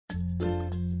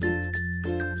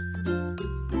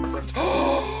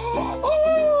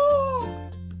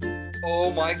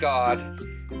Oh my god.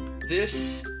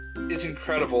 This is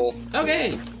incredible.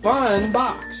 Okay, fun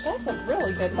box. That's a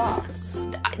really good box.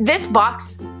 This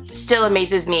box still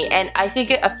amazes me, and I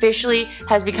think it officially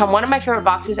has become one of my favorite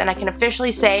boxes, and I can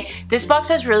officially say this box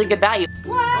has really good value.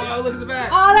 What? Oh, look at the back.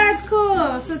 Oh, that's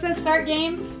cool. So it says start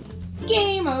game.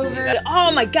 Game over.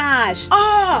 Oh my gosh.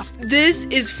 Oh, this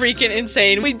is freaking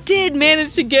insane. We did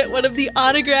manage to get one of the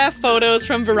autograph photos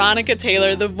from Veronica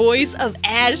Taylor, the voice of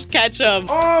Ash Ketchum.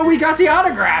 Oh, we got the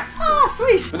autograph. Oh,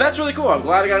 sweet. But that's really cool. I'm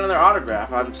glad I got another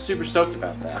autograph. I'm super stoked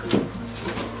about that.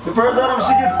 The first item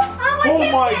she gets.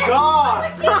 Oh my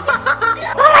god!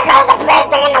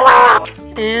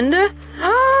 And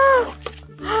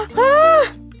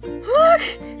look,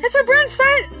 it's a Brent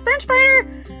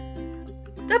Spiner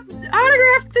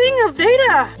autograph thing of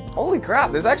Veda. Holy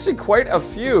crap, there's actually quite a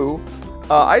few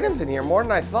items in here, more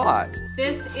than I thought.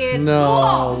 This is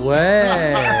No cool.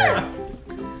 way. Yes.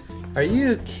 Are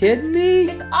you kidding me?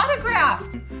 It's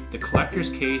autographed. The Collector's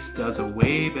Case does a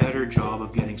way better job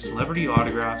of getting celebrity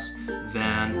autographs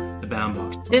than the Bound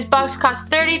Box. This box cost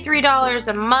 $33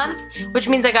 a month, which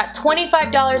means I got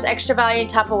 $25 extra value on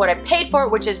top of what I paid for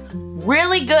it, which is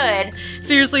really good.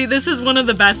 Seriously, this is one of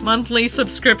the best monthly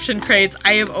subscription crates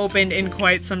I have opened in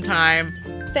quite some time.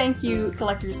 Thank you,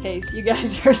 Collector's Case. You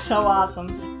guys are so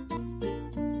awesome.